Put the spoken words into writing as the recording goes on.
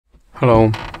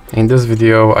Hello, in this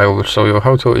video I will show you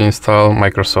how to install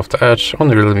Microsoft Edge on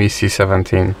REALME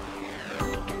C17.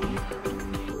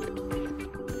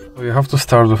 So you have to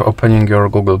start with opening your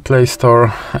Google Play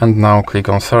Store and now click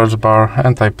on search bar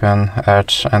and type in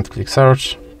Edge and click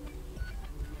search.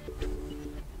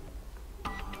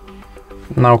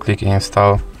 Now click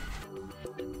install.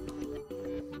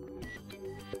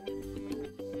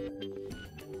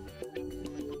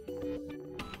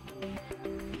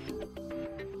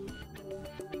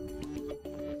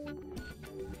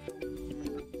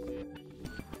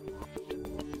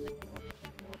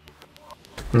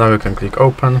 Now you can click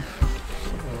open.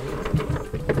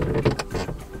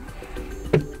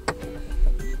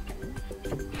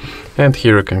 And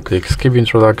here you can click skip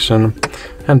introduction.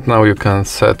 And now you can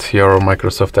set your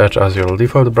Microsoft Edge as your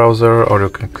default browser, or you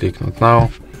can click not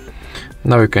now.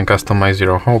 Now you can customize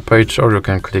your homepage, or you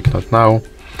can click not now.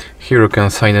 Here you can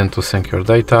sign in to sync your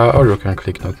data, or you can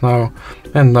click not now.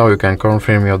 And now you can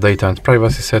confirm your data and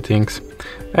privacy settings.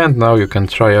 And now you can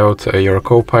try out your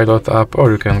Copilot app,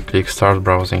 or you can click start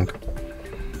browsing.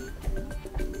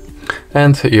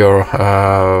 And your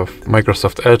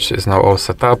Microsoft Edge is now all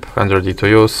set up and ready to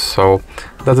use. So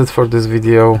that's it for this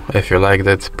video. If you liked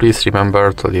it, please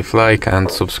remember to leave a like and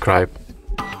subscribe.